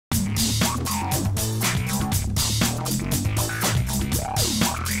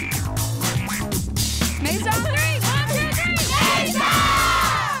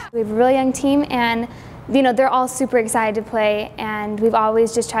We have a really young team, and you know, they're all super excited to play, and we've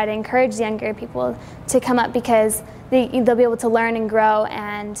always just tried to encourage the younger people to come up because they'll be able to learn and grow,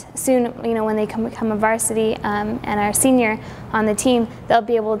 and soon, you know, when they become a varsity and are senior on the team, they'll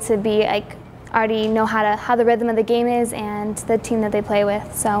be able to be like already know how the rhythm of the game is and the team that they play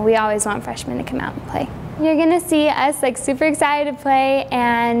with. So we always want freshmen to come out and play. You're gonna see us like super excited to play,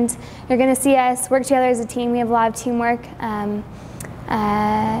 and you're gonna see us work together as a team. We have a lot of teamwork.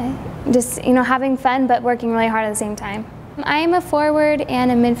 Just, you know, having fun but working really hard at the same time. I am a forward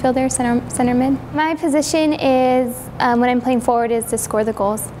and a midfielder, center mid. My position is, when I'm playing forward, is to score the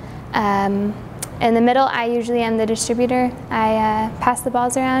goals. In the middle, I usually am the distributor. I pass the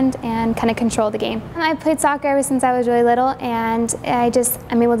balls around and kind of control the game. I played soccer ever since I was really little, and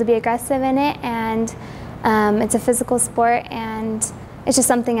I'm able to be aggressive in it, and it's a physical sport, and it's just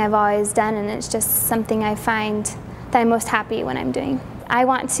something I've always done, and it's just something I find that I'm most happy when I'm doing. I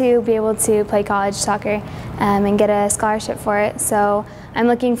want to be able to play college soccer and get a scholarship for it, so I'm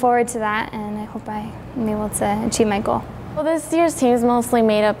looking forward to that, and I hope I'm able to achieve my goal. Well, this year's team is mostly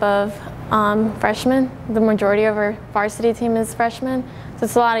made up of freshmen. The majority of our varsity team is freshmen, so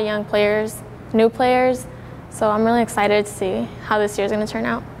it's a lot of young players, new players, so I'm really excited to see how this year's going to turn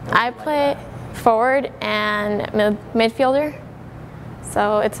out. I play forward and midfielder,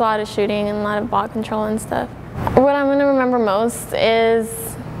 so it's a lot of shooting and a lot of ball control and stuff. What I'm going to remember most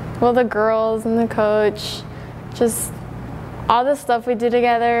is, well, the girls and the coach, just all the stuff we do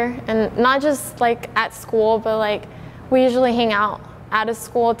together, and not just like at school, but like we usually hang out of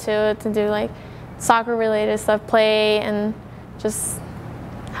school too to do like soccer related stuff, play and just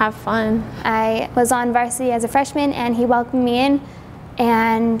have fun. I was on varsity as a freshman, and he welcomed me in,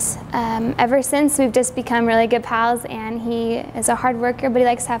 and ever since we've just become really good pals, and he is a hard worker, but he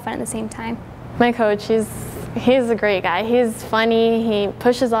likes to have fun at the same time. My coach, he's a great guy. He's funny, he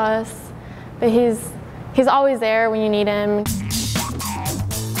pushes us, but he's always there when you need him.